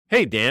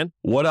Hey, Dan.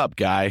 What up,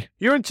 guy?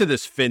 You're into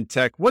this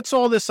fintech. What's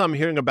all this I'm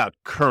hearing about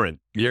Current?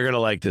 You're going to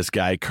like this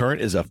guy.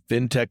 Current is a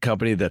fintech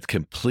company that's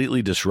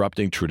completely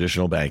disrupting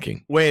traditional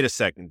banking. Wait a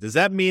second. Does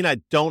that mean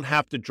I don't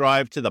have to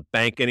drive to the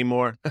bank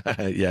anymore?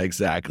 Yeah,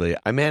 exactly.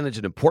 I manage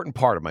an important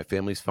part of my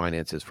family's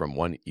finances from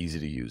one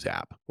easy-to-use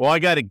app. Well, I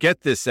got to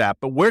get this app,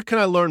 but where can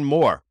I learn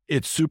more?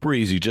 It's super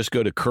easy. Just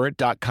go to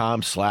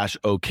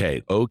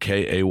current.com/OK,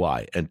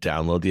 OKAY, and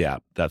download the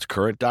app. That's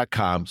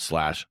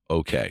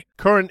current.com/OK.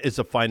 Current is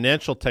a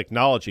financial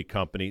technology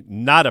company,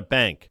 not a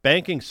bank.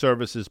 Banking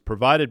services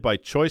provided by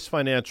Choice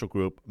Financial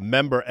Group,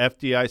 member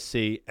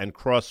FDIC, and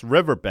Cross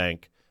River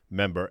Bank,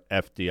 member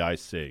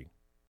FDIC.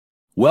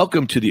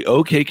 Welcome to the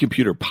OK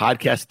Computer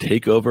podcast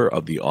takeover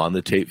of the On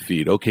the Tape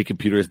feed. OK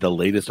Computer is the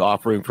latest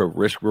offering for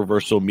risk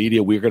reversal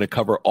media. We're going to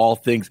cover all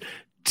things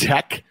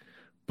tech,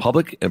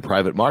 public and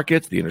private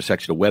markets, the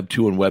intersection of Web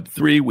 2 and Web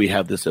 3. We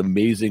have this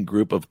amazing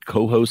group of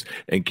co-hosts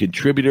and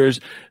contributors.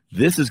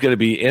 This is going to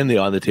be in the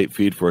On the Tape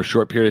feed for a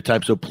short period of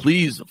time. So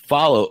please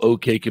follow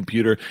OK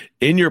Computer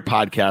in your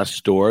podcast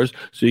stores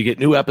so you get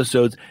new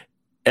episodes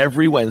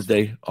every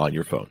Wednesday on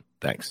your phone.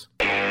 Thanks.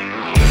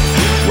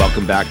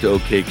 Welcome back to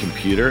OK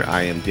Computer.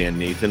 I am Dan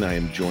Nathan. I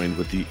am joined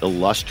with the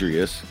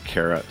illustrious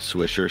Kara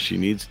Swisher. She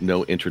needs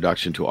no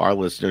introduction to our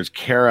listeners.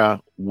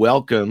 Kara,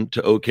 welcome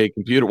to OK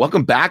Computer.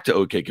 Welcome back to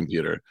OK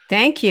Computer.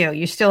 Thank you.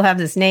 You still have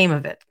this name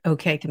of it,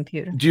 OK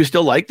Computer. Do you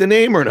still like the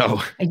name or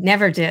no? I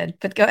never did,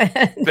 but go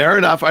ahead. Fair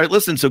enough. All right,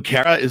 listen. So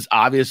Kara is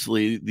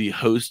obviously the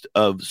host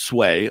of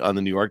Sway on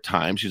the New York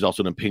Times. She's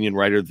also an opinion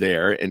writer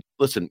there. And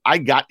listen, I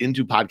got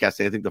into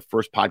podcasting. I think the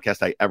first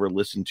podcast I ever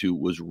listened to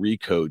was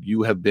Recode.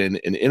 You have been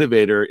an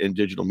innovator in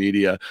digital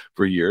media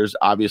for years.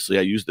 Obviously,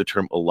 I use the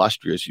term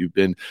illustrious. You've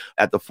been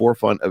at the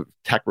forefront of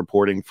tech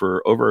reporting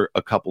for over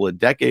a couple of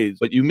decades,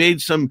 but you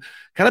made some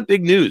kind of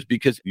big news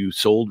because you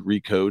sold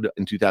Recode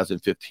in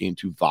 2015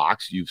 to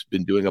Vox. You've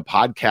been doing a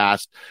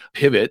podcast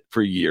pivot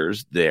for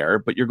years there,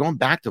 but you're going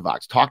back to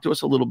Vox. Talk to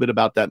us a little bit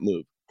about that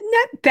move.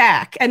 Not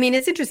back. I mean,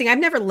 it's interesting. I've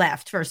never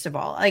left, first of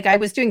all. Like I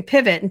was doing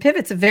Pivot, and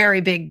Pivot's a very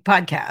big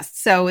podcast.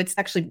 So it's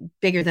actually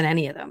bigger than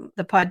any of them.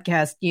 The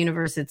podcast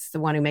universe, it's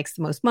the one who makes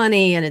the most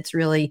money. And it's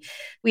really,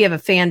 we have a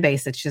fan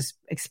base that's just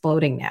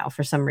exploding now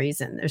for some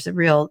reason. There's a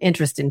real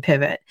interest in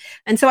Pivot.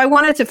 And so I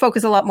wanted to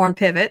focus a lot more on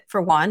Pivot,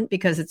 for one,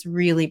 because it's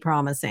really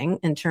promising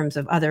in terms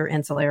of other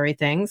ancillary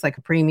things like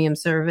a premium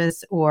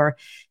service or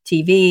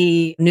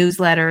TV,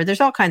 newsletter.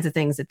 There's all kinds of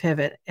things that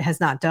Pivot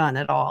has not done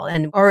at all.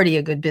 And already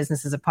a good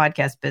business is a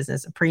podcast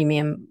business, a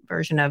premium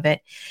version of it,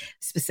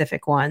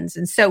 specific ones.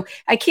 And so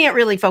I can't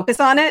really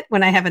focus on it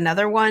when I have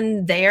another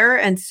one there.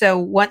 And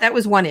so that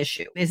was one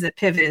issue, is that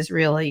Pivot is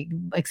really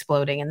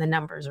exploding and the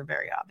numbers are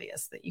very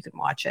obvious that you can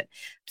watch it.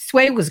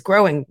 Sway was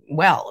growing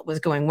well. It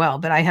was going well,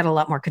 but I had a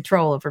lot more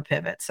control over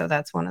Pivot. So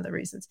that's one of the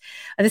reasons.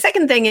 And the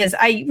second thing is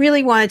I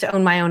really wanted to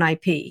own my own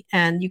IP,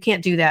 and you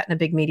can't do that in a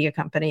big media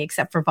company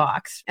except for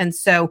Vox. And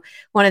so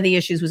one of the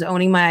issues was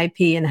owning my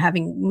IP and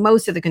having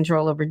most of the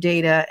control over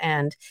data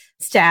and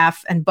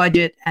staff and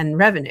budget and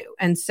revenue.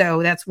 And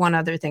so that's one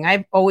other thing.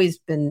 I've always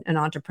been an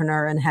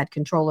entrepreneur and had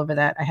control over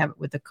that. I have it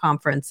with the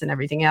conference and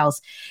everything else.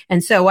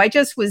 And so I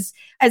just was,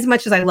 as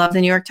much as I love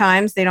the New York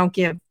Times, they don't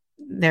give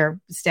their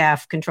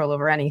staff control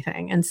over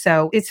anything. And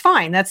so it's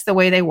fine. That's the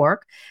way they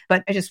work.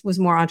 But I just was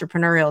more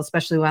entrepreneurial,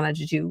 especially when I wanted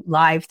to do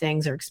live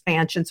things or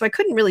expansion. So I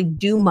couldn't really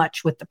do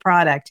much with the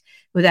product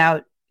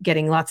without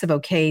getting lots of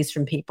okays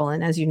from people.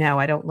 And as you know,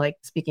 I don't like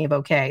speaking of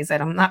okays.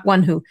 I'm not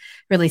one who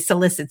really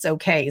solicits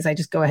okays. I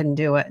just go ahead and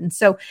do it. And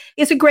so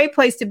it's a great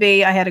place to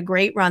be. I had a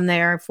great run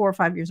there, 4 or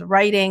 5 years of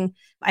writing.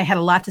 I had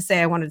a lot to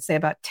say. I wanted to say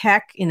about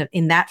tech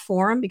in that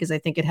forum because I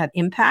think it had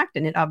impact,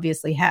 and it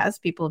obviously has.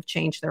 People have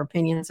changed their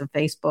opinions of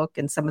Facebook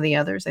and some of the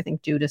others, I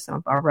think, due to some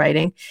of our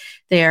writing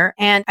there.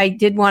 And I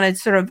did want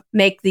to sort of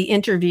make the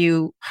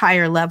interview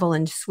higher level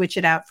and switch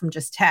it out from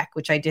just tech,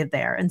 which I did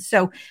there. And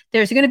so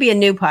there's going to be a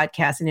new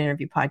podcast, an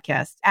interview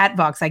podcast at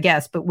Vox, I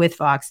guess, but with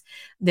Vox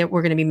that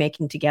we're going to be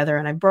making together.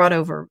 And I brought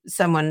over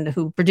someone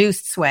who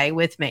produced Sway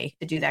with me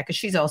to do that because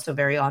she's also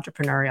very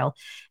entrepreneurial.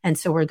 And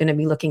so we're going to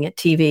be looking at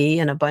TV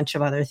and a bunch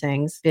of other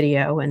things,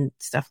 video and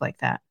stuff like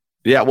that.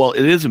 Yeah, well,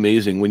 it is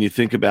amazing when you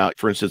think about,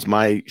 for instance,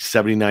 my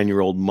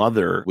 79-year-old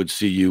mother would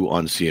see you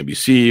on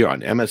CNBC,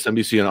 on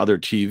MSNBC, on other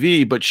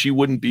TV, but she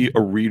wouldn't be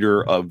a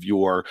reader of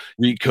your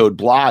Recode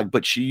blog,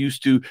 but she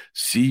used to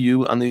see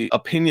you on the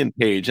opinion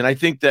page. And I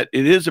think that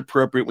it is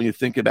appropriate when you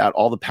think about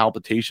all the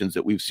palpitations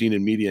that we've seen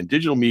in media and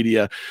digital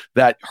media,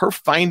 that her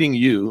finding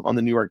you on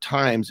the New York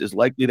Times is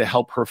likely to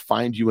help her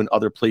find you in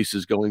other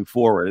places going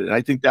forward. And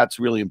I think that's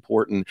really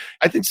important.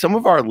 I think some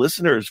of our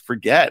listeners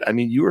forget, I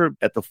mean, you were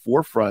at the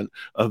forefront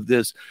of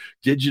this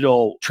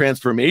digital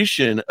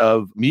transformation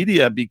of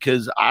media,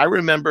 because I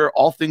remember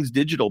All Things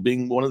Digital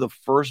being one of the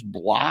first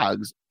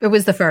blogs It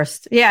was the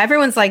first. Yeah,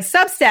 everyone's like,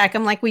 Substack.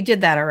 I'm like, we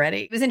did that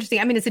already. It was interesting.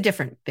 I mean, it's a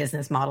different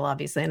business model,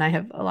 obviously, and I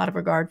have a lot of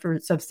regard for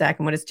Substack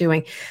and what it's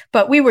doing.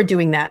 But we were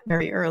doing that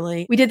very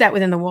early. We did that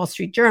within the Wall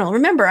Street Journal.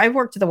 Remember, I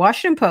worked at the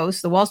Washington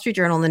Post, the Wall Street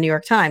Journal, and the New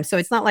York Times. So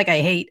it's not like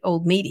I hate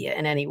old media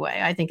in any way.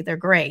 I think they're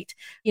great.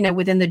 You know,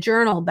 within the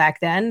Journal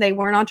back then, they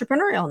weren't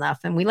entrepreneurial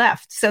enough, and we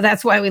left. So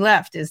that's why we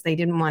left, is they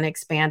didn't want to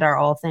expand our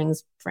All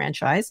Things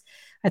franchise.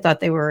 I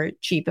thought they were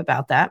cheap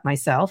about that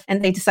myself.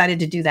 And they decided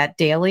to do that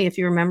daily. If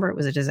you remember, it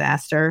was a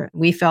disaster.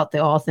 We felt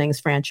the All Things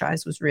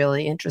franchise was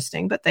really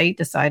interesting, but they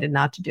decided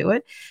not to do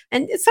it.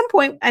 And at some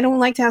point, I don't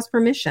like to ask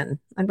permission.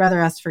 I'd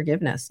rather ask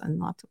forgiveness in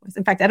lots of ways.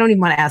 In fact, I don't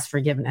even want to ask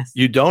forgiveness.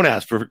 You don't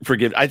ask for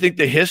forgiveness. I think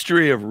the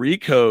history of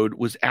Recode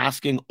was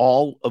asking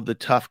all of the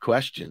tough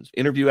questions,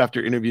 interview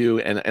after interview.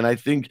 And I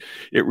think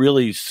it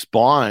really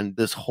spawned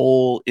this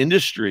whole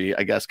industry,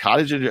 I guess,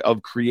 cottage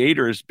of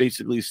creators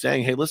basically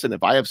saying, hey, listen,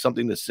 if I have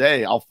something to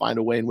say, I'll find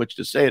a way in which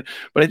to say it.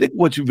 But I think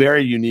what's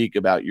very unique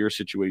about your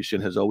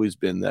situation has always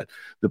been that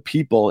the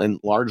people,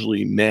 and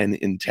largely men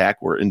in tech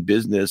or in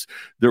business,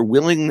 their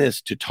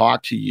willingness to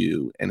talk to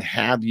you and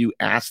have you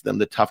ask them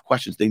the tough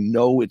questions. They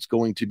know it's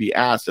going to be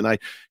asked. And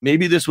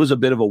maybe this was a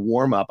bit of a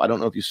warm up. I don't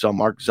know if you saw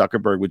Mark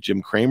Zuckerberg with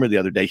Jim Cramer the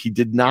other day. He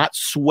did not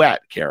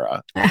sweat,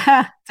 Kara.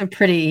 It's a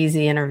pretty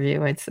easy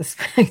interview, I'd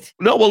suspect.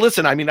 No, well,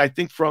 listen, I mean, I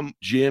think from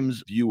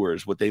Jim's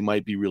viewers, what they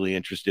might be really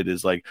interested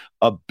is like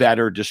a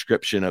better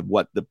description of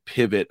what the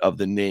pivot of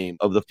the name,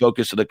 of the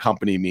focus of the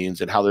company means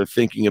and how they're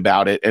thinking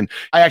about it. And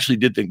I actually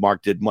did think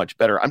Mark did much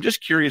better. I'm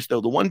just curious, though,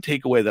 the one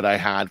takeaway that I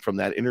had from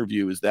that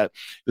interview is that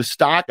the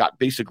stock got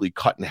basically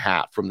cut in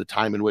half from the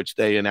time in which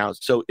they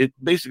announced. So it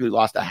basically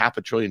lost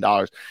 $500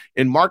 billion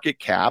in market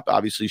cap.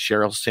 Obviously,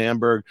 Sheryl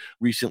Sandberg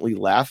recently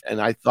left. And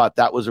I thought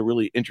that was a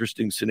really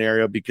interesting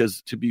scenario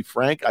because, to be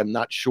frank, I'm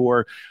not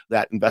sure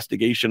that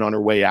investigation on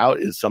her way out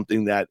is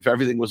something that, if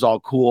everything was all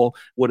cool,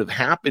 would have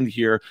happened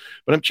here.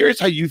 But I'm curious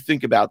how you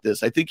think about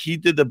this. I think he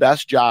did the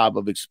best job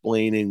of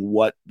explaining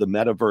what the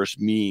metaverse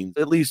means,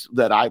 at least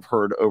that I've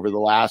heard over the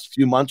last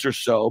few months or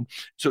so.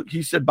 So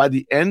he said by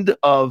the end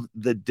of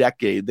the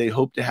decade, they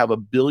hope to have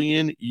 1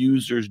 billion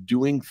users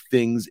doing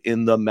things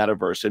in the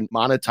metaverse and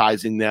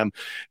monetizing them.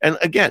 And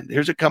again,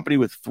 here's a company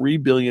with 3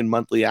 billion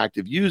monthly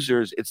active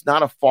users. It's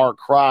not a far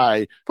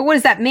cry. But what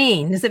does that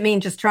mean? Does it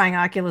mean just trying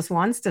Oculus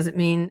once? Does it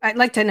mean, I'd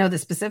like to know the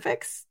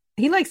specifics.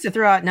 He likes to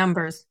throw out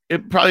numbers.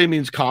 It probably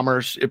means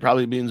commerce. It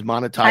probably means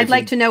monetizing. I'd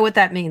like to know what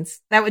that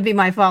means. That would be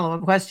my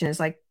follow-up question, is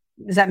like,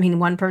 does that mean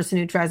one person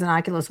who tries an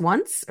Oculus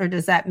once? Or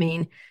does that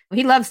mean,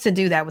 he loves to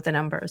do that with the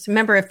numbers.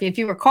 Remember, if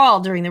you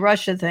recall during the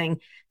Russia thing,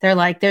 they're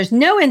like, there's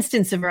no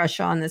instance of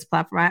Russia on this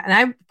platform. And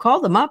I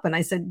called them up and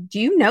I said, do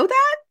you know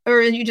that? Or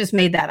you just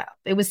made that up?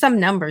 It was some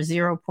number,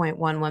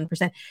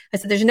 0.11%. I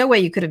said, there's no way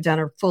you could have done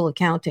a full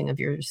accounting of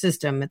your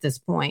system at this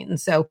point.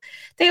 And so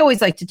they always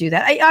like to do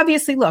that.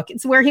 Obviously, look,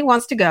 it's where he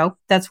wants to go.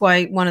 That's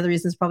why one of the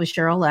reasons probably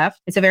Sheryl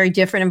left. It's a very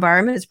different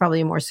environment. It's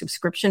probably a more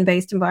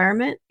subscription-based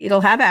environment.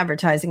 It'll have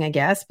advertising, I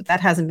guess, but that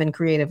hasn't been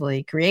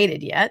creatively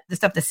created yet. The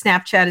stuff that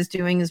Snapchat is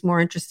doing is more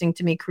interesting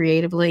to me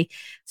creatively.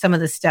 Some of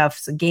the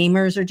stuff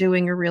gamers are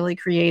doing are really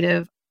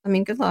creative. I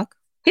mean, good luck.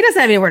 He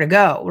doesn't have anywhere to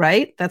go,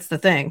 right? That's the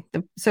thing.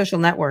 The social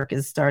network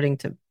is starting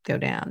to go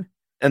down.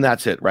 And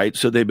that's it, right?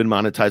 So they've been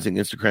monetizing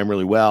Instagram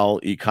really well.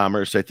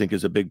 E-commerce, I think,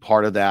 is a big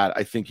part of that.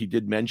 I think he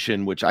did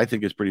mention, which I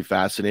think is pretty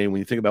fascinating, when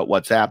you think about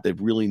WhatsApp, they've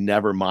really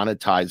never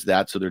monetized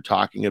that. So they're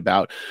talking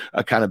about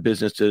a kind of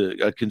business to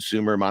a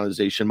consumer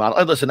monetization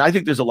model. Listen, I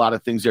think there's a lot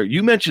of things there.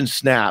 You mentioned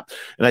Snap,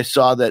 and I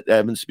saw that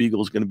Evan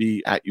Spiegel is going to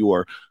be at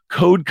your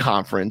Code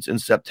conference in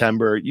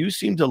September. You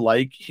seem to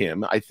like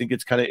him. I think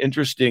it's kind of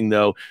interesting,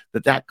 though,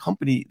 that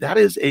company, that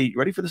is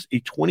ready for this,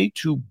 a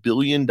 $22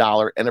 billion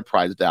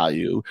enterprise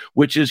value,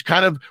 which is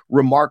kind of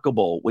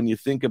remarkable when you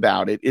think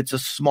about it. It's a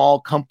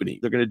small company.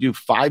 They're going to do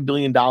 $5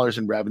 billion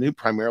in revenue,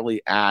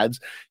 primarily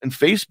ads. And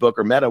Facebook,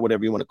 or Meta,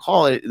 whatever you want to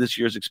call it, this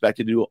year is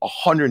expected to do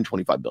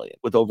 $125 billion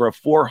with over a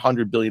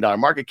 $400 billion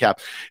market cap.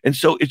 And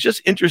so it's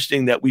just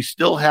interesting that we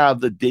still have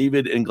the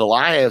David and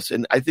Goliath.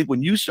 And I think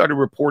when you started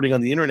reporting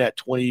on the internet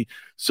 20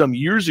 some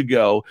years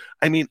ago,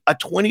 I mean, a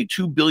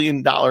 $22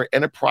 billion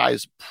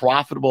enterprise,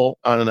 profitable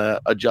on an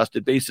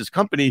adjusted basis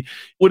company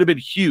would have been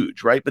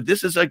huge, right? But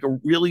this is like a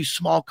really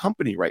small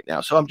company right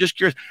now. So I'm just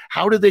curious,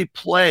 how do they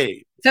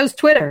play? So is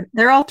Twitter.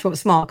 They're all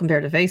small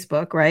compared to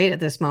Facebook, right? At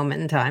this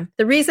moment in time.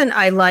 The reason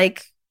I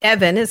like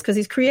Evan is because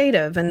he's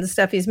creative and the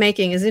stuff he's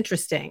making is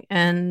interesting.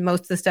 And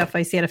most of the stuff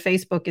I see out of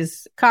Facebook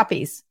is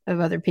copies of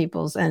other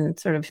people's and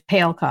sort of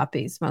pale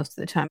copies most of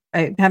the time.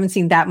 I haven't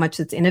seen that much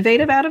that's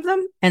innovative out of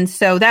them. And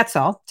so that's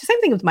all. The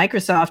same thing with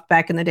Microsoft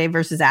back in the day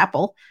versus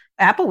Apple.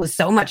 Apple was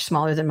so much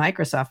smaller than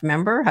Microsoft.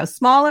 Remember how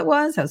small it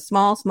was? How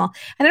small. And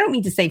I don't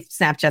mean to say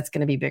Snapchat's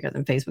going to be bigger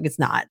than Facebook. It's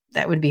not.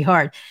 That would be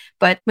hard.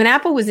 But when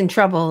Apple was in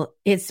trouble,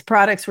 its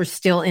products were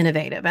still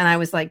innovative. And I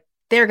was like,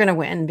 they're going to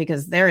win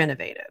because they're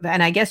innovative.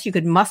 And I guess you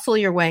could muscle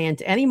your way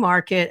into any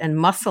market and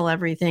muscle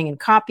everything and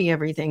copy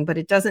everything, but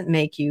it doesn't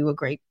make you a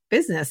great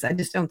business. I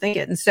just don't think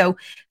it. And so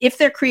if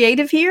they're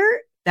creative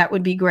here, That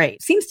would be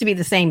great. Seems to be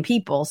the same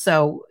people.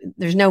 So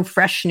there's no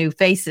fresh new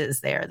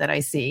faces there that I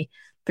see,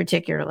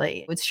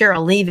 particularly with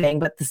Cheryl leaving,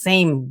 but the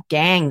same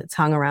gang that's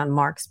hung around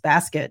Mark's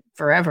basket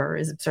forever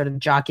is sort of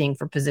jockeying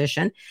for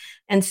position.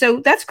 And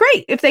so that's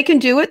great. If they can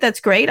do it, that's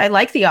great. I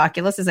like the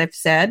Oculus, as I've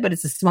said, but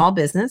it's a small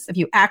business. If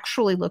you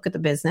actually look at the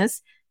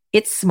business,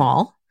 it's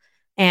small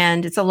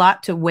and it's a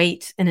lot to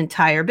weight an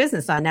entire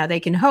business on. Now they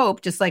can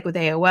hope, just like with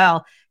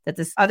AOL, that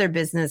this other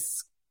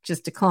business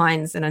just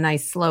declines in a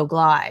nice slow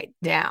glide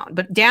down,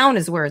 but down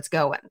is where it's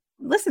going.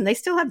 Listen, they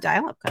still have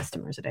dial-up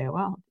customers at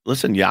AOL.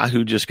 Listen,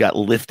 Yahoo just got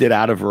lifted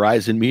out of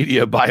Verizon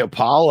Media by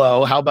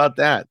Apollo. How about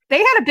that? They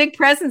had a big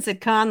presence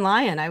at Cannes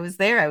Lion. I was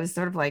there. I was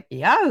sort of like,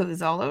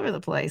 Yahoo's all over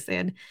the place. They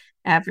had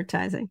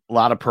advertising. A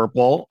lot of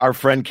purple. Our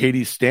friend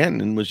Katie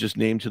Stanton was just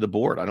named to the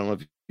board. I don't know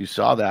if you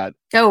saw that.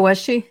 Oh,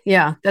 was she?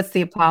 Yeah, that's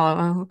the Apollo.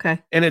 Oh,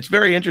 okay. And it's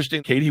very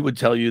interesting. Katie would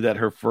tell you that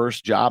her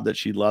first job that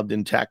she loved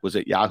in tech was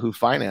at Yahoo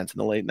Finance in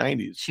the late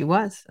 90s. She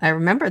was. I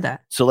remember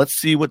that. So let's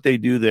see what they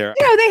do there.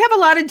 They have a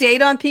lot of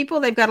data on people.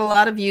 They've got a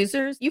lot of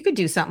users. You could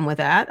do something with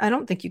that. I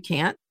don't think you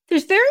can't.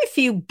 There's very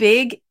few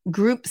big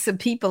groups of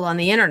people on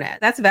the internet.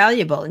 That's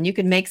valuable, and you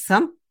can make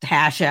some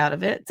hash out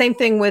of it. Same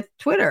thing with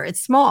Twitter.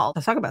 It's small.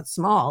 Let's talk about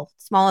small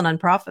and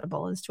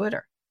unprofitable is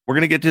Twitter. We're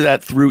going to get to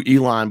that through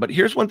Elon. But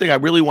here's one thing I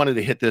really wanted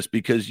to hit this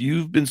because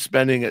you've been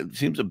spending, it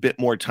seems, a bit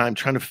more time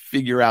trying to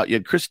figure out. You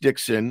had Chris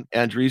Dixon,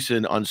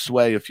 Andreessen on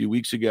Sway a few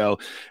weeks ago,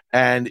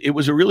 and it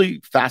was a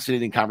really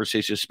fascinating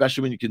conversation,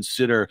 especially when you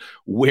consider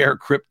where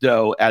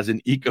crypto as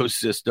an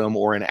ecosystem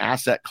or an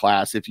asset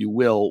class, if you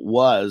will,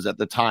 was at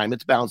the time.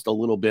 It's bounced a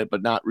little bit,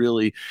 but not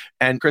really.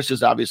 And Chris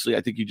is obviously,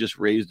 I think you just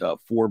raised a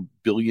 $4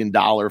 billion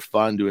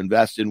fund to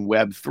invest in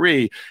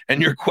Web3.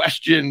 And your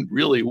question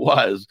really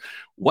was,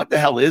 what the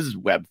hell is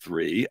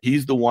Web3?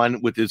 He's the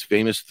one with his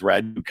famous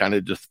thread who kind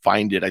of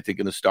defined it, I think,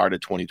 in the start of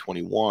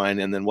 2021.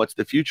 And then what's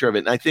the future of it?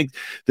 And I think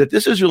that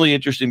this is really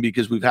interesting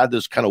because we've had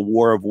this kind of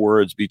war of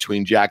words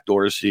between Jack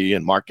Dorsey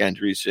and Mark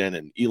Andreessen,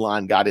 and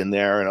Elon got in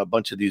there and a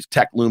bunch of these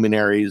tech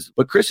luminaries.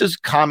 But Chris's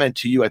comment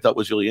to you, I thought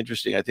was really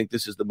interesting. I think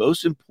this is the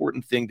most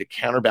important thing to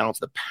counterbalance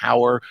the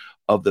power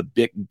of the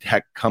big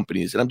tech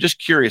companies. And I'm just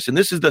curious, and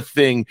this is the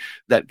thing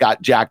that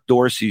got Jack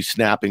Dorsey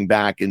snapping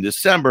back in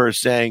December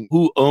saying,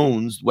 who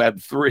owns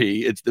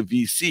Web3? It's the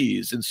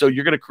VCs. And so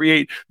you're going to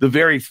create the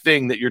very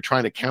thing that you're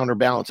trying to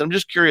counterbalance. I'm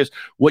just curious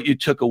what you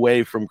took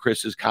away from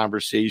Chris's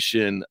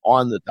conversation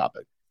on the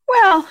topic.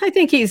 Well, I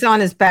think he's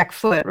on his back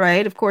foot,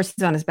 right? Of course,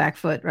 he's on his back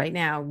foot right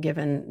now,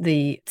 given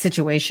the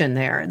situation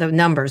there. The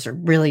numbers are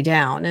really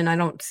down, and I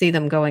don't see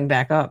them going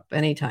back up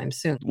anytime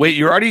soon. Wait,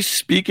 you're already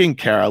speaking,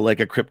 Kara, like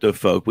a crypto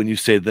folk when you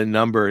say the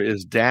number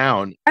is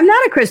down. I'm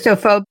not a crypto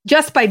folk.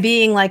 Just by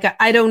being like,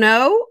 I don't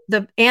know,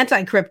 the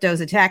anti-cryptos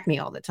attack me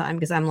all the time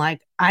because I'm like,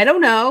 I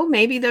don't know.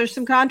 Maybe there's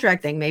some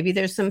contract thing. Maybe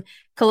there's some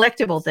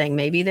collectible thing.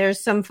 Maybe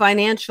there's some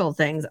financial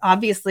things.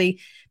 Obviously,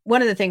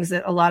 one of the things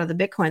that a lot of the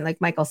Bitcoin, like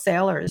Michael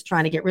Saylor, is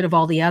trying to get rid of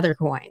all the other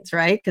coins,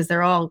 right? Because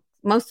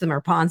most of them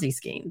are Ponzi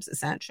schemes,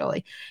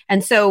 essentially.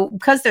 And so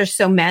because there's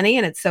so many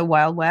and it's so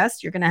Wild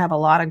West, you're going to have a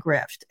lot of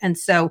grift. And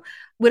so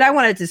what I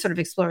wanted to sort of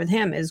explore with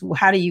him is,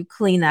 how do you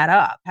clean that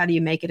up? How do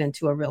you make it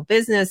into a real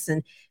business?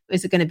 And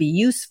is it going to be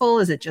useful?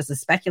 Is it just a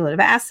speculative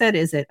asset?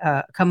 Is it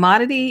a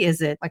commodity?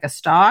 Is it like a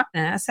stock,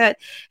 an asset?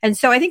 And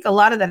so I think a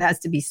lot of that has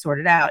to be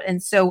sorted out.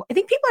 And so I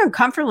think people are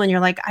uncomfortable and you're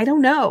like, I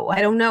don't know.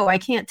 I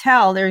can't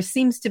tell. There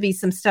seems to be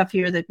some stuff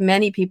here that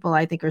many people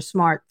I think are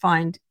smart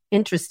find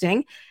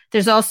interesting.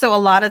 There's also a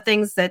lot of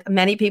things that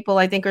many people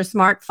I think are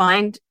smart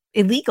find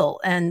illegal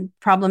and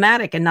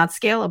problematic and not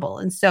scalable.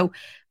 And so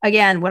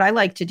again, what I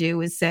like to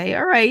do is say,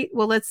 all right,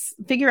 well, let's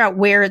figure out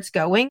where it's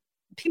going.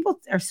 People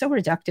are so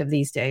reductive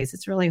these days.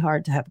 It's really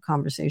hard to have a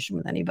conversation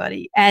with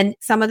anybody. And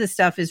some of the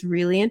stuff is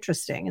really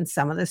interesting. And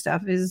some of the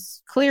stuff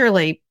is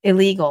clearly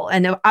illegal.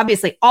 And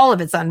obviously all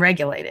of it's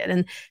unregulated.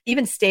 And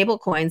even stable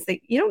coins,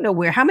 you don't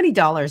know how many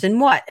dollars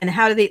and what, and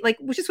how do they,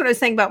 which is what I was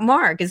saying about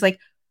Mark, is like,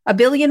 $1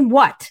 billion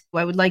what?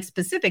 I would like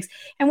specifics.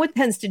 And what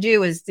tends to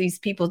do is these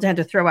people tend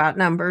to throw out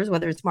numbers,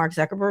 whether it's Mark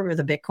Zuckerberg or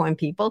the Bitcoin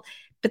people,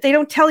 but they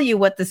don't tell you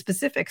what the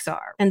specifics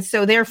are. And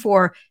so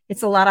therefore,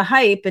 it's a lot of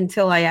hype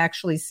until I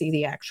actually see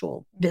the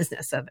actual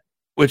business of it.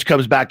 Which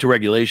comes back to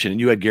regulation. And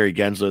you had Gary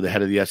Gensler, the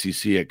head of the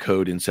SEC at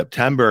Code in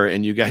September,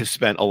 and you guys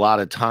spent a lot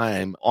of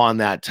time on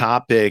that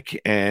topic.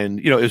 And,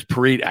 it was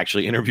Parit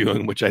actually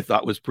interviewing, which I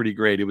thought was pretty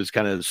great. It was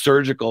kind of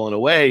surgical in a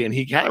way, and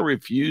he kind of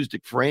refused to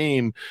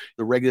frame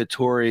the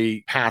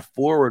regulatory path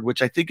forward,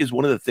 which I think is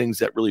one of the things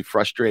that really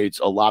frustrates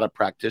a lot of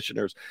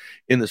practitioners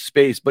in the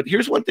space. But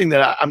here's one thing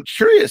that I'm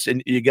curious,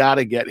 and you got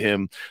to get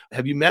him.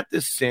 Have you met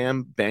this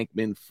Sam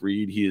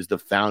Bankman-Fried? He is the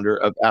founder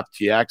of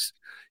FTX.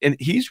 And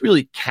he's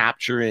really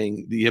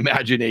capturing the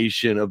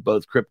imagination of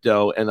both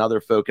crypto and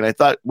other folk. And I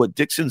thought what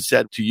Dixon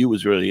said to you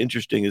was really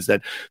interesting, is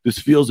that this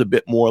feels a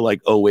bit more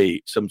like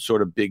 '08, some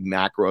sort of big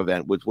macro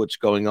event with what's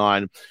going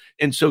on.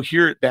 And so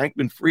here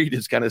Bankman-Fried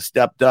has kind of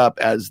stepped up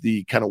as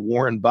the kind of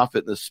Warren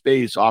Buffett in the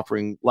space,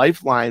 offering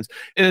lifelines.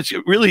 And it's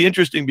really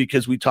interesting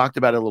because we talked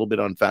about it a little bit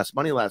on Fast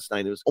Money last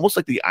night. It was almost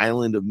like the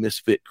island of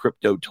misfit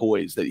crypto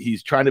toys, that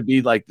he's trying to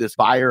be like this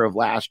buyer of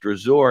last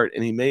resort,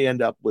 and he may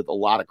end up with a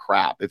lot of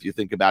crap if you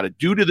think about it,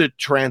 due to the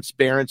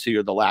transparency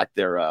or the lack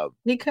thereof.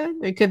 He could.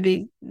 It could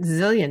be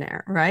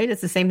zillionaire, right?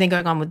 It's the same thing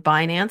going on with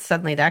Binance.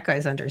 Suddenly that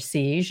guy's under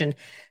siege. And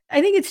I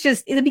think it's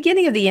just in the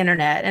beginning of the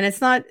internet, and it's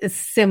not as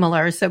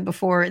similar. So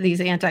before these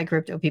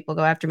anti-crypto people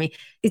go after me,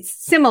 it's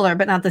similar,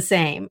 but not the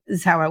same,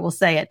 is how I will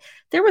say it.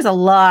 There was a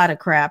lot of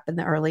crap in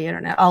the early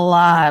internet, a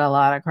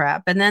lot of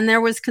crap. And then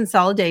there was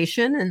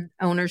consolidation and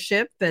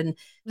ownership, and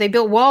they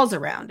built walls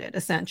around it,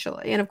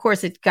 essentially. And of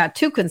course, it got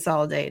too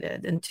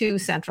consolidated and too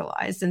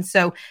centralized. And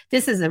so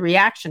this is a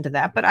reaction to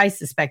that, but I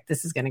suspect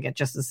this is going to get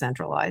just as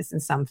centralized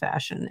in some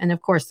fashion. And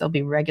of course, there'll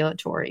be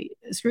regulatory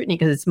scrutiny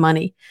because it's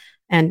money,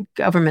 and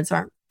governments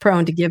aren't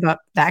prone to give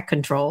up that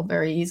control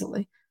very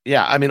easily.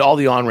 Yeah, I mean, all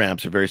the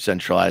on-ramps are very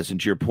centralized. And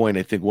to your point,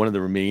 I think one of the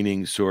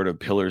remaining sort of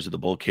pillars of the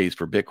bull case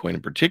for Bitcoin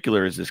in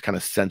particular is this kind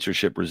of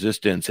censorship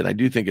resistance. And I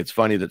do think it's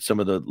funny that some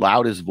of the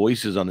loudest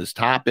voices on this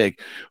topic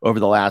over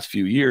the last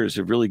few years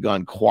have really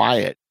gone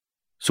quiet.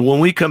 So when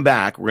we come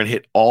back, we're going to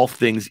hit all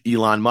things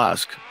Elon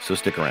Musk. So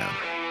stick around.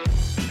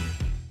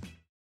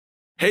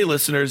 Hey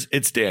listeners,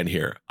 it's Dan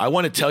here. I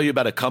want to tell you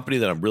about a company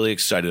that I'm really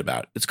excited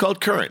about. It's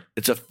called Current.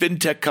 It's a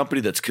fintech company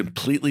that's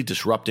completely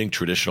disrupting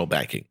traditional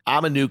banking.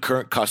 I'm a new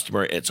Current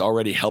customer. And it's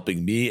already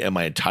helping me and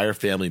my entire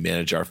family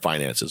manage our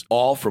finances,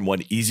 all from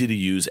one easy to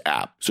use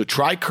app. So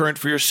try Current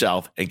for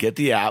yourself and get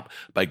the app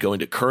by going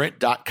to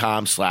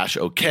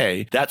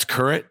current.com/OK. That's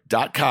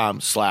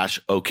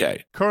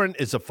current.com/OK. Current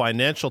is a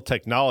financial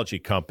technology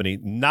company,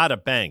 not a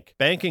bank.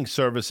 Banking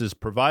services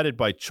provided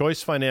by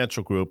Choice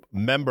Financial Group,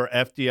 member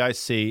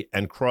FDIC,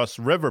 and Cross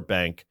River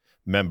Bank,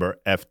 member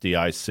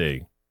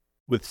FDIC.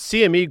 With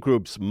CME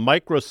Group's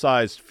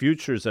micro-sized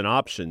futures and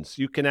options,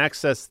 you can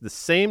access the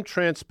same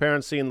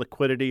transparency and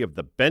liquidity of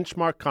the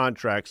benchmark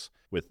contracts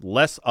with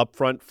less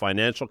upfront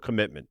financial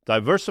commitment.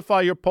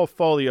 Diversify your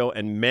portfolio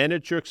and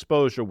manage your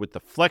exposure with the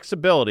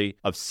flexibility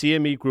of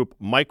CME Group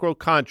micro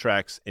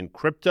contracts in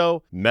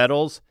crypto,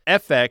 metals,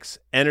 FX,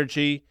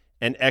 energy,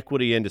 and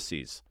equity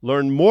indices.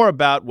 Learn more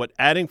about what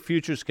adding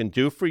futures can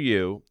do for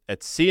you at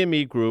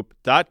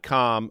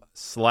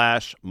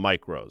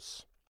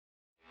cmegroup.com/micros.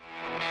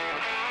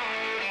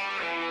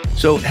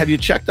 So have you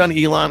checked on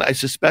Elon? I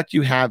suspect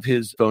you have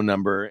his phone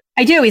number.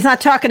 I do. He's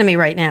not talking to me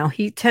right now.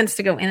 He tends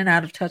to go in and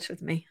out of touch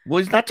with me. Well,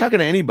 he's not talking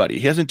to anybody.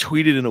 He hasn't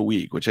tweeted in a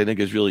week, which I think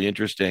is really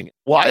interesting.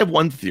 Well, I have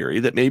one theory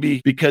that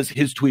maybe because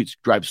his tweets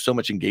drive so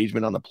much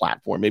engagement on the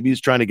platform, maybe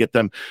he's trying to get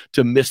them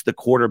to miss the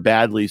quarter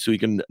badly so he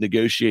can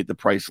negotiate the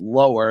price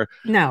lower.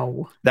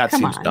 No. That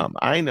seems dumb.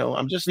 I know.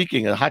 I'm just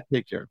seeking a hot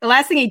picture. The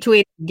last thing he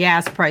tweeted,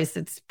 gas price,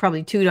 it's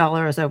probably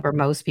 $2 over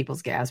most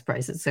people's gas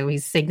prices. So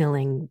he's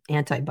signaling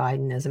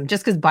anti-Bidenism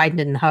just because Biden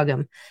didn't hug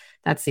him.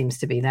 That seems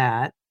to be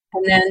that.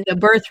 And then the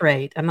birth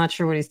rate. I'm not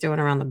sure what he's doing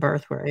around the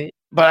birth rate.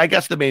 But I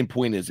guess the main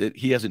point is that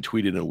he hasn't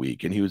tweeted in a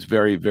week, and he was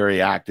very, very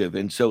active.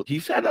 And so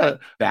he's had a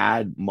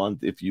bad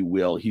month, if you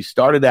will. He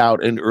started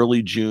out in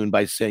early June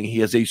by saying he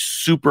has a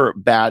super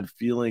bad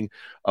feeling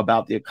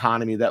about the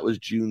economy. That was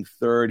June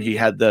 3rd. He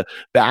had the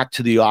back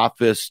to the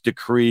office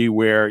decree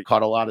where he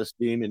caught a lot of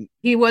steam. And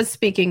he was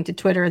speaking to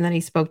Twitter, and then he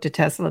spoke to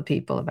Tesla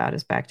people about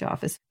his back to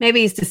office.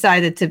 Maybe he's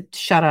decided to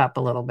shut up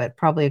a little bit.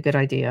 Probably a good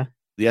idea.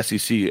 The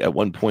SEC at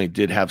one point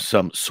did have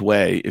some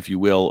sway, if you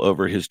will,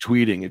 over his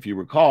tweeting, if you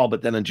recall.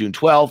 But then on June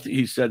 12th,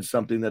 he said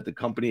something that the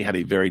company had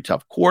a very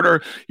tough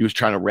quarter. He was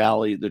trying to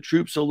rally the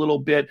troops a little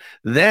bit.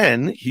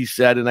 Then he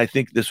said, and I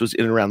think this was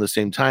in and around the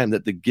same time,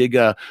 that the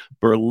Giga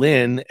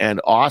Berlin and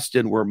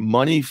Austin were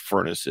money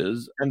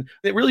furnaces. And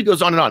it really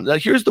goes on and on. Now,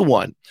 here's the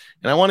one,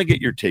 and I want to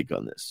get your take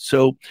on this.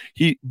 So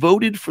he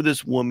voted for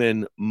this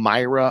woman,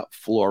 Mayra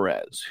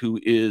Flores, who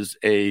is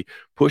a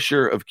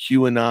pusher of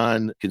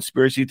QAnon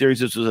conspiracy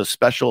theories. This was a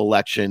special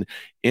election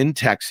in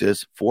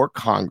Texas for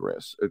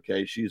Congress.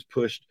 Okay. She's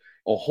pushed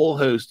a whole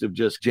host of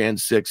just Jan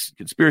 6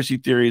 conspiracy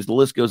theories. The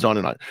list goes on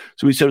and on.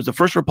 So he said it was the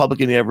first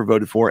Republican he ever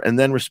voted for. And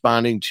then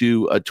responding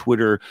to a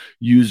Twitter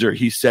user,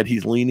 he said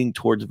he's leaning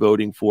towards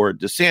voting for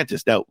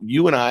DeSantis. Now,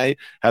 you and I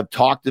have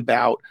talked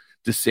about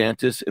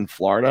DeSantis in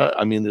Florida.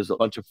 I mean, there's a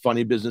bunch of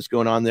funny business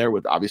going on there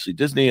with obviously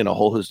Disney and a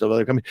whole host of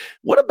other companies.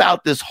 What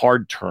about this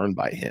hard turn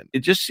by him? It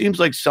just seems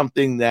like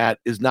something that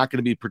is not going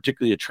to be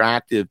particularly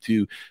attractive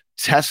to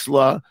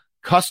Tesla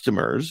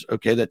customers.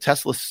 Okay, that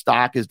Tesla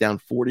stock is down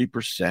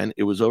 40%.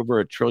 It was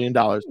over $1 trillion.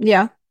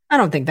 Yeah, I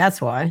don't think that's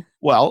why.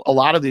 Well, a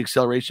lot of the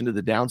acceleration to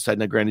the downside,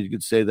 now granted, you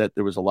could say that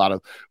there was a lot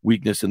of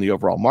weakness in the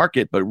overall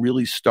market, but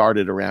really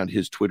started around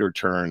his Twitter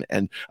turn.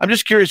 And I'm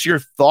just curious your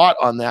thought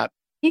on that.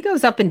 He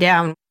goes up and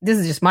down. This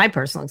is just my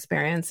personal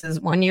experience. Is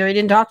one year he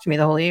didn't talk to me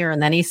the whole year,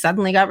 and then he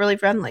suddenly got really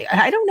friendly.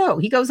 I don't know.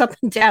 He goes up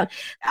and down.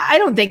 I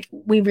don't think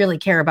we really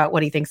care about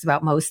what he thinks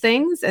about most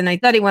things. And I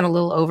thought he went a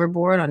little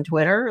overboard on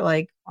Twitter.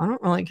 Like, I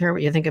don't really care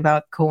what you think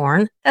about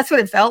corn. That's what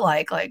it felt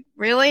like. Like,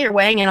 really? You're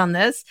weighing in on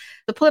this?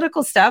 The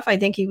political stuff, I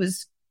think he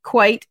was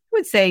quite, I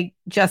would say,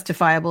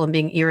 justifiable in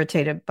being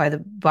irritated by the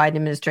Biden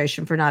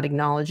administration for not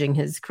acknowledging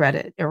his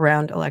credit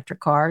around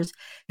electric cars.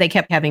 They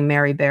kept having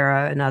Mary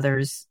Barra and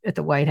others at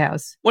the White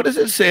House. What does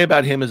it say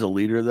about him as a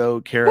leader, though,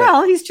 Kara?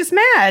 Well, he's just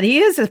mad. He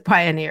is a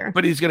pioneer.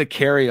 But he's going to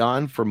carry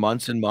on for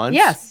months and months?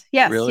 Yes,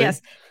 really?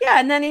 yes. Yeah,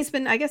 and then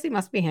I guess he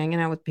must be hanging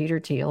out with Peter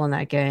Thiel and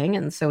that gang,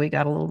 and so he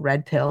got a little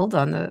red-pilled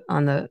on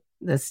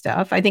the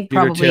stuff. I think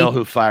Peter Thiel,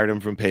 who fired him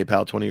from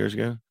PayPal 20 years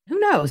ago? Who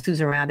knows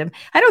who's around him?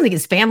 I don't think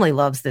his family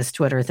loves this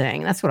Twitter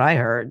thing. That's what I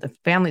heard. The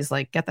family's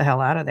like, get the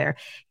hell out of there.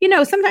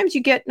 Sometimes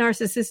you get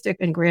narcissistic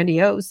and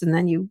grandiose and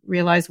then you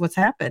realize what's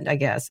happened, I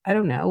guess. I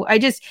don't know.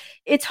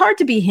 It's hard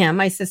to be him,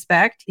 I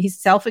suspect. He's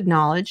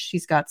self-acknowledged.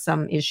 He's got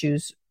some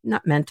issues,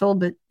 not mental,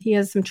 but he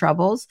has some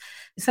troubles.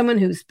 Someone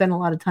who spent a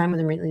lot of time with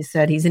him recently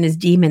said he's in his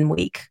demon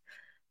week.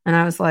 And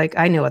I was like,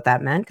 I knew what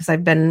that meant because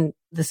I've been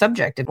the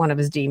subject of one of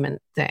his demon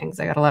things.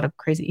 I got a lot of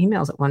crazy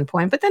emails at one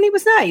point, but then he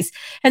was nice.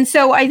 And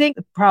so I think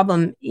the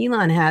problem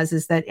Elon has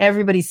is that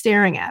everybody's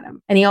staring at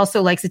him and he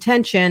also likes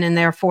attention and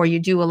therefore you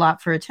do a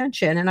lot for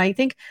attention. And I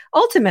think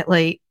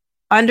ultimately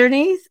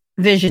underneath,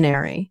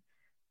 visionary,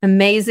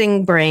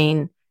 amazing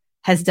brain,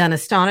 has done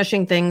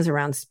astonishing things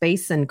around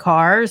space and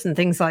cars and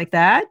things like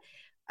that.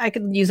 I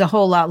could use a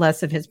whole lot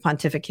less of his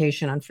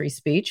pontification on free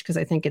speech because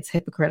I think it's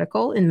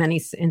hypocritical in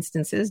many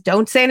instances.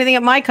 Don't say anything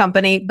at my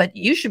company, but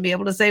you should be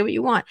able to say what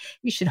you want.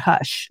 You should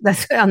hush.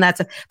 That's on that.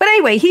 But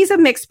anyway, he's a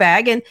mixed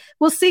bag, and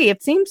we'll see.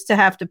 It seems to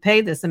have to pay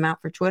this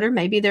amount for Twitter.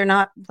 Maybe they're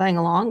not playing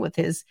along with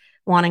his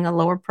wanting a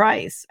lower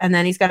price, and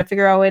then he's got to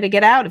figure out a way to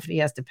get out if he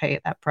has to pay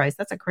that price.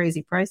 That's a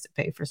crazy price to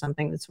pay for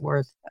something that's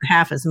worth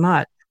half as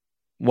much.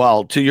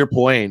 Well, to your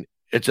point,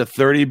 it's a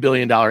 $30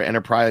 billion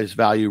enterprise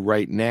value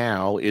right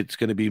now. It's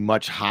going to be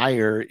much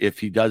higher if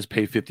he does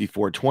pay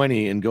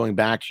 $54.20. And going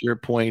back to your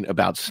point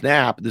about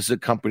Snap, this is a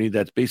company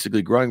that's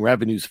basically growing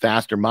revenues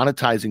faster,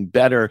 monetizing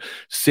better,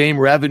 same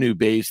revenue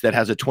base that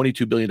has a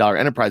 $22 billion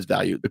enterprise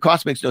value. The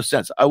cost makes no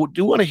sense. I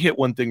do want to hit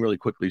one thing really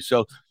quickly.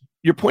 So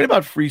your point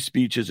about free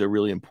speech is a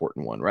really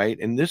important one, right?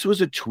 And this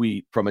was a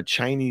tweet from a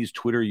Chinese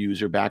Twitter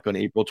user back on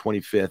April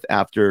 25th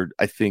after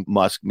I think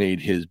Musk made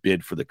his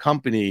bid for the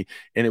company.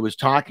 And it was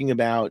talking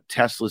about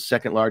Tesla's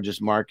second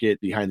largest market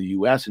behind the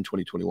US in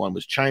 2021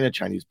 was China.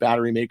 Chinese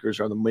battery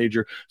makers are the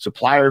major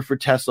supplier for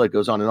Tesla. It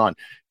goes on and on.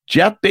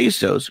 Jeff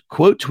Bezos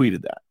quote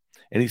tweeted that.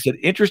 And he said,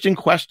 interesting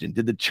question.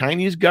 Did the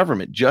Chinese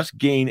government just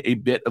gain a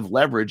bit of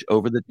leverage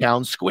over the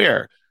town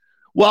square?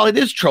 Well, it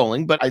is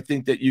trolling, but I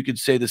think that you could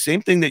say the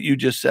same thing that you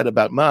just said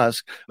about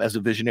Musk as a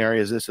visionary,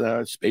 as this and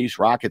that, space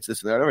rockets,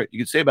 this and that, whatever. You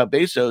could say about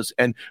Bezos,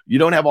 and you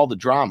don't have all the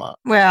drama.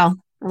 Well,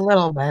 a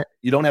little bit.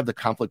 You don't have the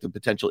conflict of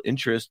potential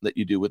interest that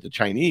you do with the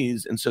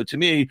Chinese. And so to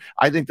me,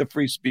 I think the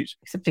free speech.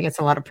 Except he gets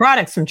a lot of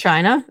products from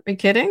China. Are you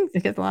kidding? He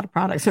gets a lot of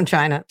products from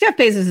China. Jeff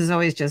Bezos is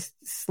always just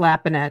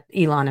slapping at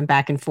Elon and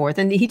back and forth.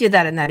 And he did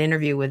that in that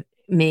interview with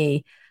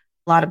me.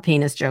 A lot of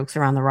penis jokes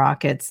around the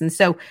rockets. And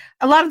so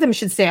a lot of them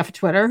should stay off of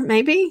Twitter,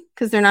 maybe,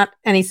 because they're not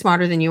any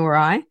smarter than you or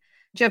I.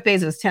 Jeff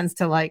Bezos tends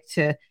to like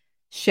to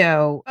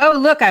show, oh,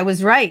 look, I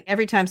was right.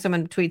 Every time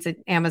someone tweets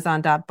an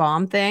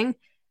Amazon.bomb thing,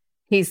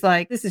 he's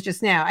like, this is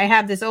just now. I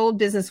have this old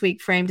Business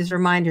Week framed as a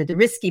reminder. The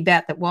risky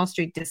bet that Wall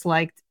Street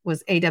disliked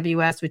was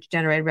AWS, which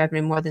generated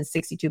revenue more than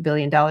 $62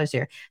 billion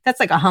here. That's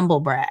like a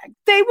humble brag.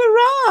 They were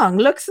wrong.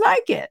 Looks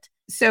like it.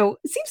 So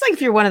it seems like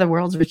if you're one of the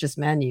world's richest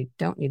men, you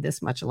don't need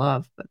this much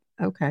love, but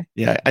okay.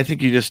 Yeah, I think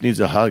he just needs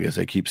a hug, as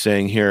I keep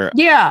saying here.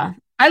 Yeah,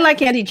 I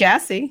like Andy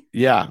Jassy.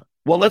 Yeah.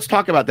 Well, let's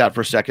talk about that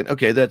for a second.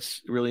 Okay,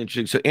 that's really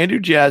interesting. So Andrew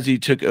Jassy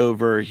took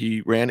over. He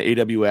ran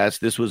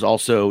AWS. This was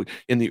also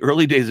in the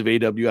early days of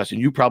AWS,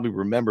 and you probably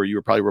remember, you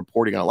were probably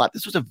reporting on a lot.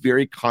 This was a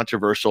very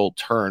controversial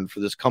turn for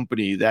this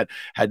company that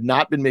had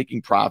not been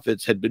making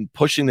profits, had been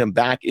pushing them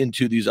back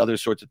into these other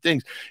sorts of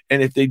things.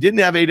 And if they didn't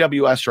have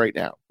AWS right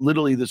now,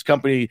 literally this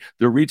company,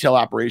 their retail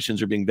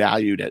operations are being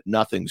valued at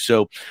nothing.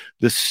 So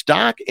the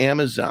stock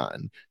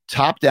Amazon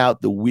topped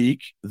out the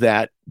week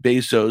that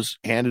Bezos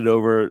handed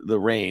over the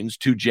reins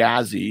to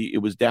Jassy. It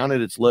was down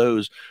at its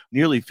lows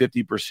nearly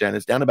 50%.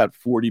 It's down about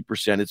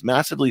 40%. It's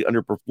massively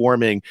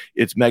underperforming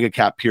its mega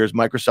cap peers.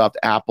 Microsoft,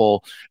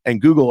 Apple,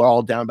 and Google are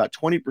all down about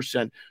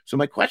 20%. So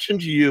my question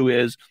to you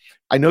is,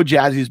 I know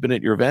Jazzy's been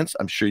at your events.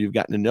 I'm sure you've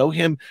gotten to know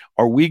him.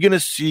 Are we going to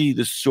see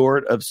the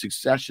sort of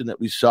succession that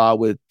we saw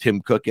with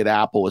Tim Cook at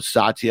Apple, with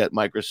Satya at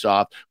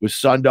Microsoft, with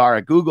Sundar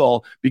at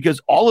Google?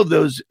 Because all of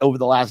those over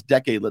the last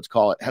decade, let's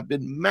call it, have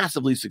been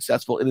massively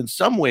successful. And in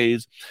some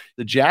ways,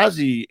 the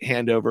Jassy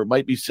handover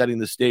might be setting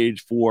the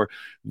stage for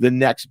the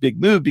next big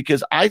move.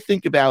 Because I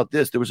think about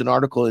this. There was an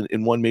article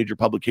in one major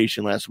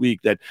publication last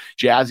week that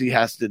Jassy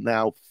has to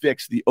now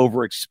fix the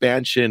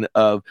overexpansion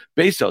of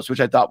Bezos,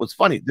 which I thought was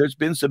funny. There's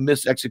been some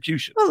misexecution.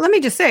 solution. Well, let me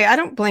just say, I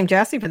don't blame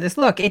Jassy for this.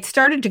 Look, it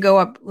started to go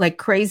up like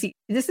crazy.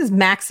 This is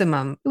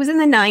maximum. It was in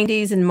the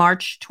 90s in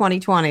March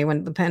 2020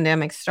 when the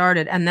pandemic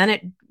started. And then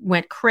it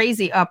went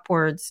crazy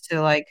upwards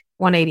to like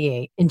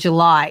 188 in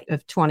July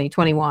of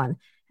 2021.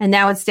 And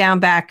now it's down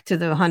back to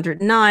the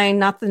 109,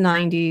 not the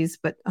 90s,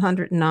 but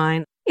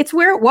 109. It's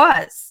where it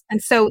was.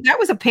 And so that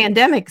was a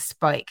pandemic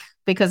spike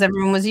because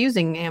everyone was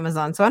using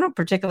Amazon. So I don't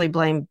particularly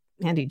blame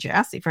Andy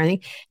Jassy for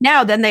anything.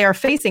 Now, then they are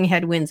facing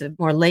headwinds of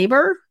more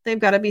labor. They've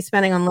got to be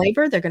spending on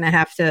labor. They're going to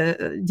have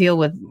to deal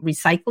with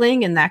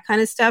recycling and that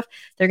kind of stuff.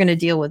 They're going to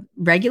deal with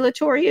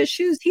regulatory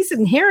issues. He's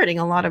inheriting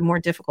a lot of more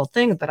difficult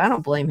things, but I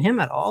don't blame him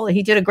at all.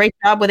 He did a great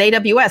job with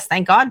AWS.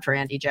 Thank God for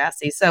Andy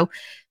Jassy. So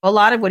a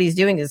lot of what he's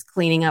doing is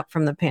cleaning up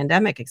from the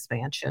pandemic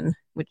expansion,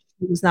 which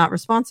he was not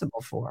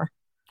responsible for.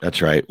 That's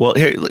right. Well,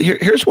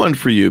 here's one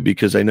for you,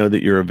 because I know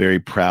that you're a very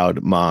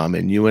proud mom,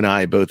 and you and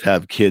I both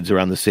have kids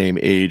around the same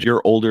age.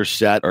 Your older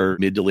set are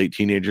mid to late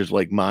teenagers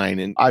like mine.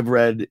 And I've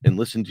read and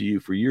listened to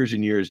you for years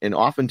and years. And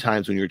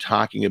oftentimes when you're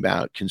talking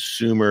about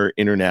consumer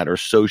internet or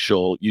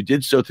social, you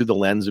did so through the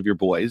lens of your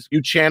boys.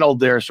 You channeled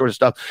their sort of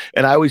stuff.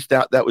 And I always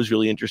thought that was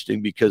really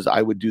interesting because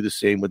I would do the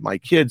same with my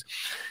kids.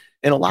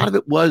 And a lot of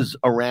it was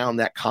around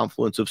that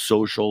confluence of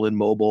social and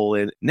mobile.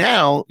 And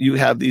now you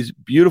have these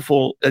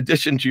beautiful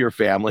addition to your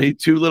family,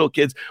 2 little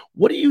kids.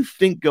 What do you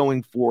think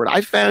going forward?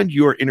 I found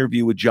your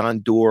interview with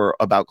John Doerr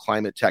about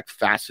climate tech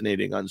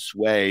fascinating on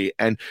Sway.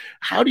 And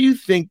how do you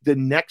think the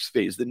next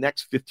phase, the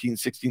next 15,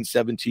 16,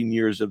 17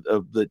 years of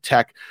the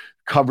tech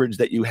coverage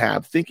that you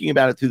have, thinking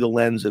about it through the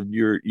lens of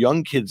your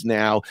young kids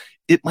now,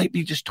 it might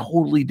be just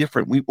totally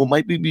different. We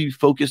might be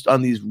focused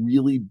on these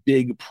really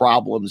big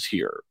problems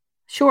here.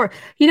 Sure.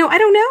 I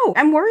don't know.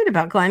 I'm worried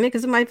about climate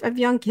because I have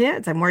young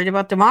kids. I'm worried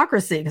about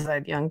democracy because I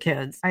have young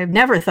kids. I've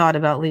never thought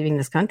about leaving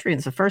this country.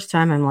 It's the first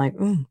time I'm like,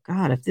 oh,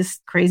 God, if this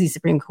crazy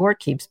Supreme Court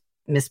keeps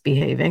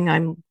misbehaving,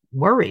 I'm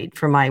worried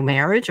for my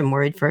marriage. I'm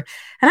worried and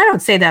I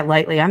don't say that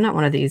lightly. I'm not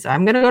one of these,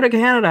 I'm going to go to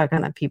Canada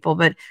kind of people.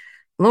 But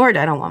Lord,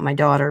 I don't want my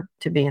daughter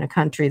to be in a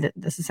country that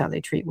this is how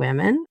they treat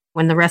women,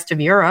 when the rest of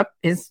Europe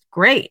is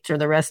great, or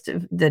the rest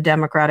of the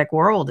democratic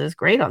world is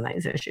great on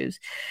these issues.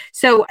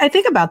 So I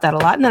think about that a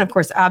lot. And then, of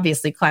course,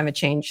 obviously, climate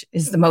change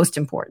is the most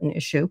important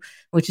issue,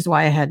 which is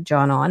why I had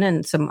John on.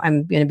 And so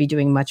I'm going to be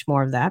doing much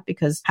more of that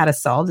because how to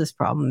solve this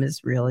problem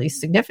is really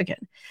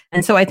significant.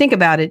 And so I think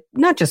about it,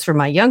 not just for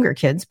my younger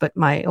kids, but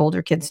my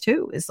older kids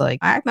too, is like,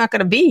 I'm not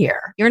going to be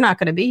here. You're not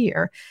going to be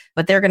here,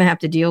 but they're going to have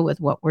to deal with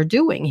what we're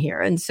doing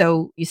here. And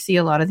so you see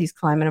a lot of these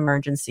climate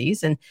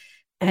emergencies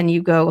and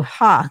you go,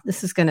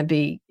 this is going to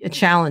be a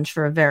challenge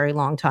for a very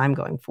long time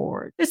going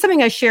forward. There's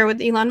something I share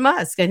with Elon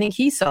Musk. I think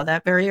he saw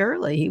that very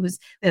early.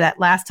 That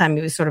last time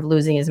he was sort of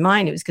losing his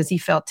mind. It was because he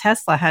felt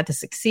Tesla had to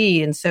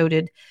succeed, and so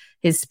did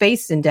his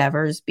space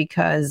endeavors,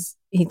 because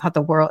he thought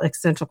the world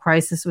existential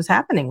crisis was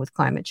happening with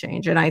climate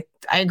change. And I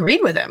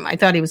agreed with him. I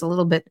thought he was a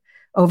little bit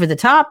over the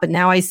top, but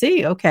now I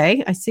see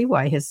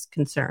why his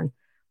concern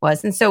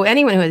was. And so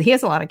he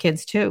has a lot of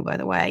kids too, by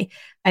the way.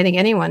 I think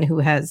anyone who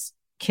has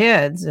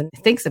kids and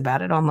thinks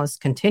about it almost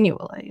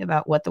continually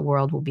about what the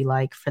world will be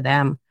like for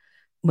them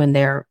when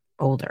they're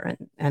older,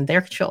 and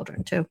their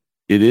children too.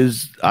 It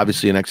is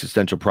obviously an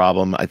existential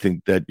problem. I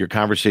think that your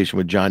conversation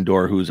with John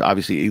Doerr, who's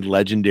obviously a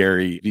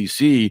legendary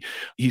VC,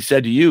 he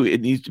said to you, it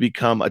needs to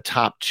become a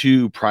top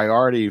 2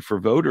 priority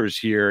for voters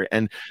here.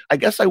 And I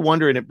guess I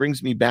wonder, and it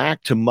brings me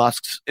back to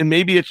Musk's, and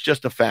maybe it's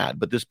just a fad,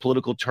 but this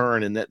political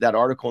turn, and that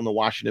article in the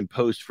Washington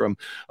Post from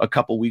a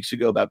couple weeks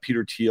ago about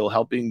Peter Thiel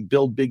helping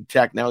build big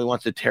tech. Now he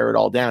wants to tear it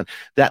all down.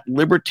 That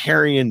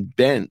libertarian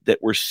bent that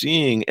we're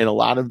seeing in a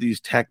lot of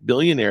these tech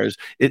billionaires,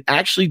 it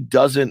actually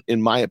doesn't,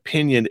 in my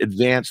opinion,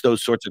 advance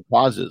those sorts of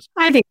causes.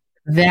 I think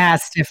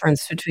vast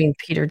difference between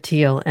Peter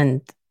Thiel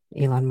and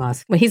Elon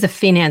Musk. Well, he's a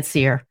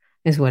financier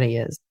is what he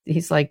is.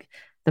 He's like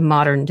the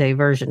modern day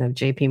version of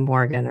JP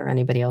Morgan or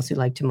anybody else who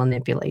like to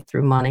manipulate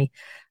through money,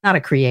 not a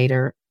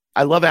creator.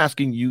 I love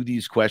asking you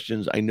these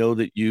questions. I know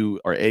that you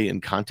are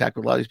in contact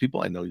with a lot of these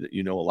people. I know that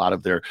you know a lot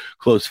of their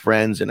close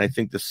friends, and I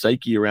think the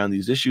psyche around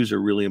these issues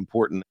are really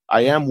important.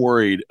 I am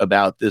worried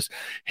about this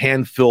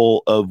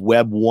handful of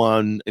Web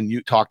 1, and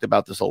you talked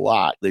about this a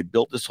lot. They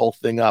built this whole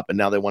thing up, and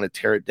now they want to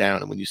tear it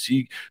down. And when you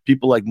see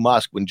people like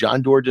Musk, when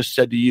John Doerr just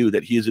said to you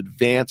that he has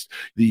advanced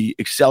the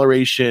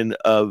acceleration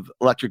of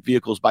electric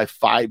vehicles by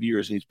 5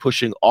 years, and he's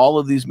pushing all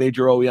of these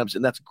major OEMs,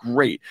 and that's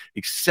great,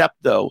 except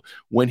though,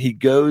 when he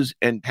goes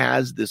and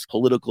has this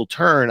political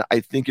turn, I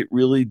think it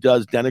really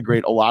does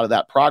denigrate a lot of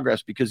that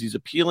progress, because he's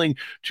appealing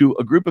to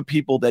a group of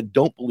people that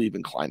don't believe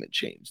in climate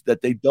change,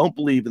 that they don't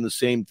believe in the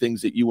same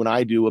things that you and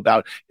I do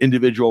about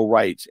individual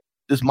rights.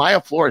 This Maya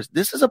Flores,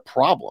 this is a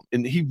problem,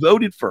 and he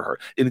voted for her.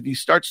 And if he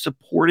starts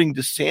supporting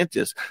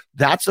DeSantis,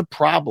 that's a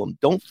problem.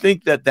 Don't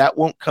think that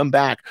won't come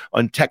back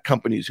on tech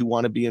companies who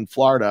want to be in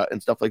Florida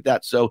and stuff like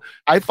that. So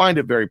I find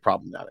it very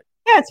problematic.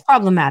 Yeah, it's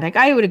problematic.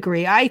 I would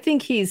agree. I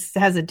think he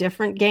has a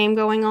different game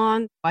going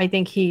on. I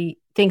think he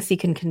thinks he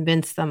can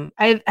convince them.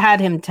 I've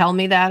had him tell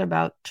me that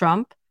about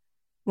Trump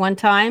one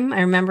time.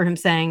 I remember him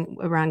saying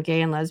around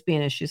gay and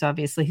lesbian issues,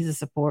 obviously he's a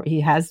support.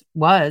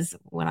 Was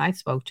when I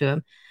spoke to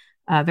him,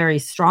 a very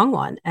strong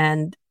one.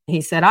 And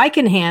he said, I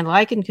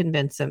can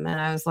convince him. And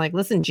I was like,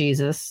 listen,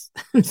 Jesus,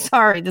 I'm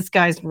sorry. This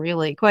guy's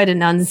really quite an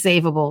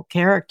unsavable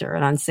character,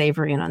 an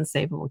unsavory and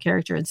unsavable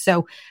character. And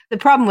so the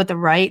problem with the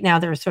right now,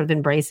 they're sort of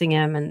embracing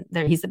him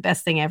and he's the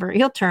best thing ever.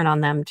 He'll turn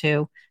on them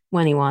too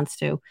when he wants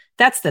to.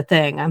 That's the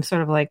thing. I'm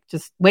sort of like,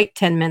 just wait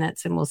 10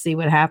 minutes and we'll see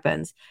what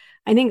happens.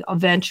 I think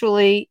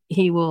eventually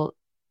he will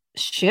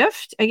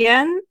shift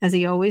again, as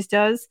he always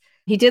does.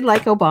 He did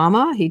like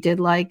Obama. He did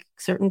like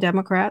certain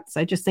Democrats.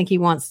 I just think he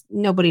wants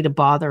nobody to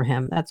bother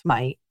him. That's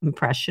my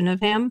impression of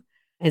him,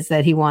 is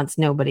that he wants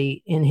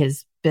nobody in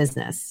his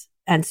business.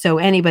 And so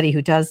anybody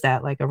who does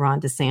that, like a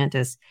Ron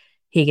DeSantis,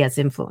 he gets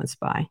influenced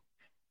by.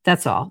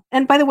 That's all.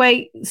 And by the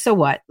way, so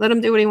what? Let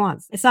him do what he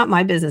wants. It's not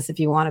my business if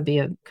you want to be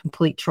a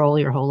complete troll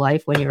your whole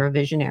life when you're a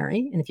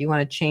visionary. And if you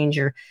want to change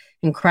your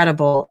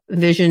incredible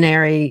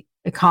visionary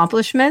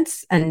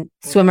accomplishments and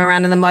swim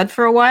around in the mud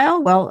for a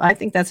while, well, I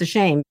think that's a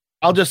shame.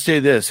 I'll just say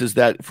this, is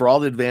that for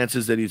all the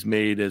advances that he's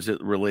made as it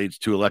relates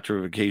to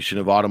electrification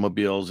of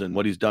automobiles and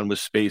what he's done with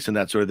space and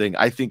that sort of thing,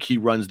 I think he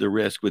runs the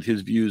risk with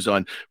his views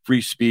on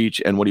free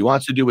speech and what he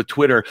wants to do with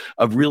Twitter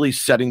of really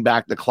setting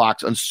back the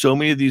clocks on so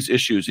many of these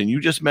issues. And you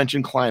just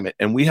mentioned climate,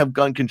 and we have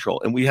gun control,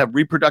 and we have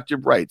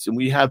reproductive rights, and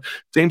we have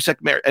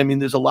same-sex marriage. I mean,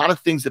 there's a lot of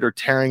things that are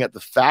tearing at the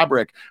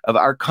fabric of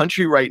our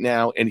country right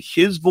now, and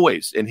his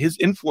voice and his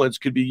influence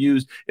could be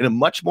used in a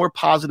much more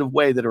positive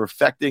way that are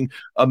affecting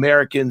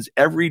Americans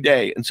every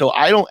day. And so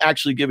I don't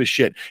actually give a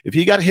shit. If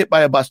he got hit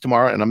by a bus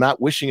tomorrow, and I'm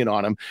not wishing it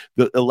on him,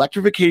 the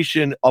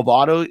electrification of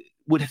auto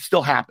would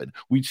still happen.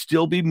 We'd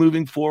still be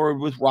moving forward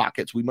with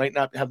rockets. We might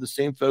not have the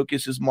same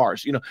focus as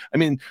Mars.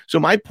 So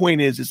my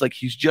point is like,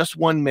 he's just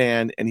one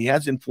man and he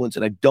has influence,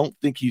 and I don't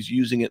think he's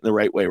using it in the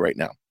right way right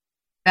now.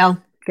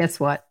 Well, guess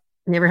what?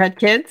 Never had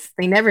kids.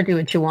 They never do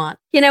what you want.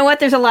 You know what?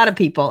 There's a lot of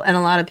people, and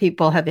a lot of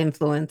people have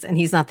influence, and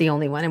he's not the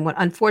only one. And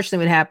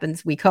unfortunately, what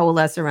happens, we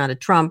coalesce around a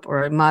Trump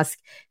or a Musk,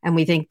 and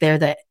we think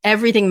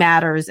everything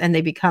matters, and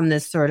they become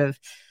this sort of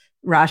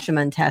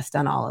Rashomon test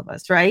on all of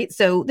us, right?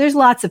 So there's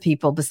lots of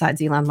people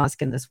besides Elon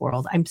Musk in this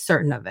world. I'm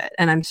certain of it.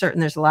 And I'm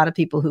certain there's a lot of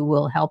people who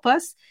will help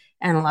us,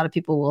 and a lot of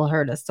people will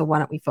hurt us. So why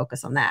don't we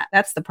focus on that?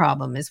 That's the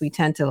problem, is we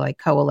tend to like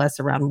coalesce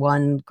around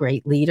one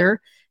great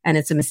leader. And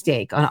it's a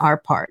mistake on our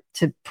part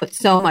to put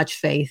so much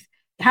faith.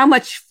 How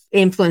much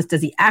influence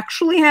does he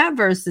actually have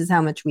versus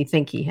how much we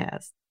think he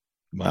has?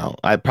 Well,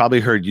 I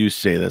probably heard you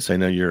say this. I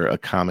know you're a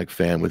comic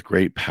fan. With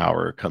great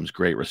power comes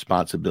great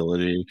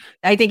responsibility.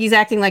 I think he's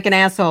acting like an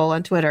asshole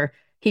on Twitter.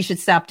 He should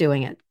stop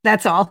doing it.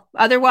 That's all.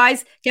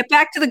 Otherwise, get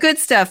back to the good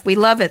stuff. We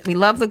love it. We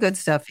love the good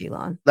stuff,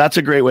 Elon. That's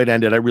a great way to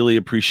end it. I really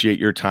appreciate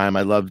your time.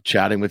 I love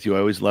chatting with you. I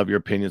always love your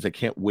opinions. I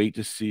can't wait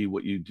to see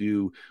what you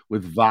do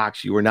with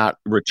Vox. You are not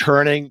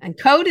returning. And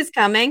Code is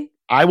coming.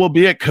 I will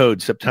be at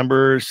Code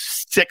September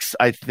 6th,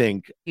 I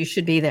think. You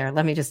should be there.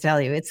 Let me just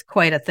tell you, it's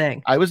quite a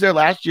thing. I was there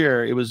last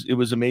year. It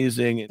was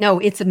amazing. No,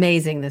 it's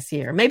amazing this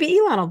year. Maybe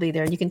Elon will be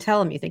there and you can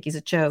tell him you think he's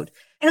a chode.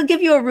 He'll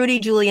give you a Rudy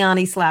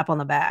Giuliani slap on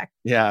the back.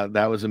 Yeah,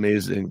 that was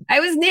amazing. I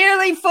was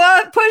nearly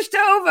pushed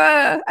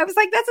over. I was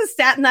like, that's a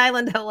Staten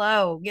Island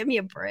hello. Give me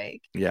a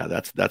break. Yeah,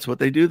 that's what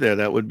they do there.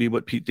 That would be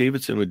what Pete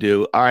Davidson would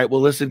do. All right,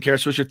 well, listen, Kara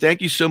Swisher,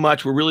 thank you so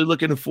much. We're really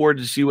looking forward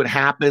to see what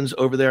happens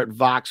over there at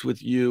Vox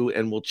with you,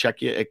 and we'll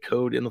check you at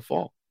Code in the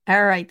fall.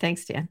 All right.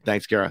 Thanks, Dan.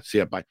 Thanks, Kara. See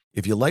ya. Bye.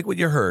 If you like what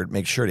you heard,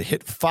 make sure to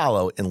hit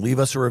follow and leave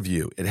us a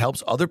review. It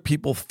helps other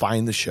people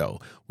find the show.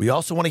 We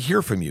also want to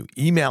hear from you.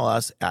 Email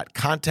us at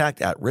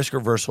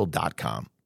contact@riskreversal.com.